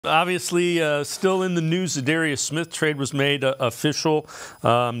Obviously, still in the news, Za'Darius Smith trade was made official.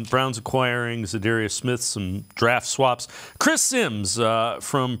 Browns acquiring Za'Darius Smith, some draft swaps. Chris Sims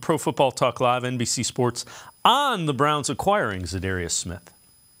from Pro Football Talk Live, NBC Sports, on the Browns acquiring Za'Darius Smith.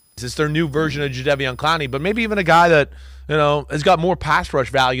 It's their new version of Jadeveon Clowney, but maybe even a guy that, you know, has got more pass rush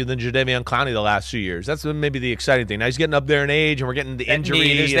value than Jadeveon Clowney the last few years. That's maybe the exciting thing. Now he's getting up there in age, and we're getting the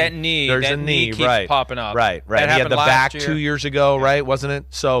injury. There's that knee. There's that a knee keeps right, popping up. Right. That He had the back year. 2 years ago, right? Wasn't it?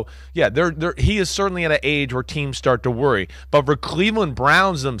 So yeah, he is certainly at an age where teams start to worry. But for Cleveland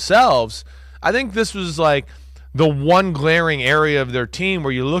Browns themselves, I think this was like the one glaring area of their team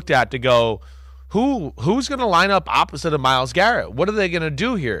where you looked at to go, Who's going to line up opposite of Myles Garrett? What are they going to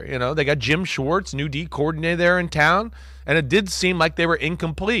do here? You know, they got Jim Schwartz, new D coordinator there in town, and it did seem like they were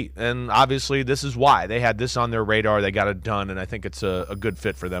incomplete. And obviously, this is why they had this on their radar. They got it done, and I think it's a good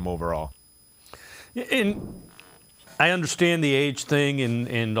fit for them overall. And I understand the age thing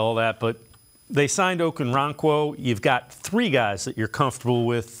and all that, but they signed Okoronkwo. You've got three guys that you're comfortable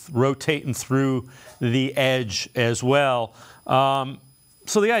with rotating through the edge as well.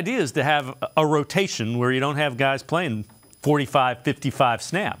 So the idea is to have a rotation where you don't have guys playing 45, 55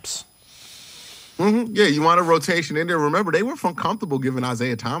 snaps. Yeah, you want a rotation in there. Remember, they were comfortable giving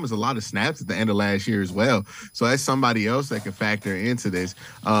Isaiah Thomas a lot of snaps at the end of last year as well. So that's somebody else that can factor into this.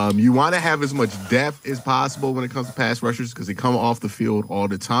 You want to have as much depth as possible when it comes to pass rushers because they come off the field all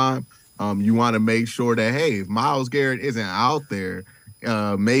the time. You want to make sure that, hey, if Myles Garrett isn't out there,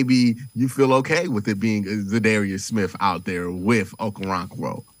 maybe you feel okay with it being Za'Darius Smith out there with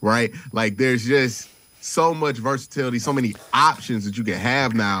Okoronkwo, right? Like there's just so much versatility, so many options that you can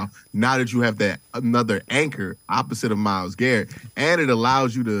have now that you have that another anchor opposite of Myles Garrett, and it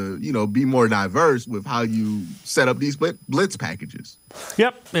allows you to, you know, be more diverse with how you set up these blitz packages.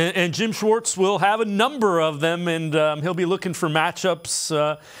 Yep, and Jim Schwartz will have a number of them, and he'll be looking for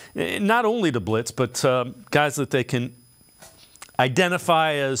matchups, not only to blitz, but guys that they can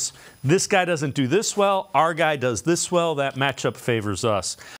identify as this guy doesn't do this well, our guy does this well, that matchup favors us.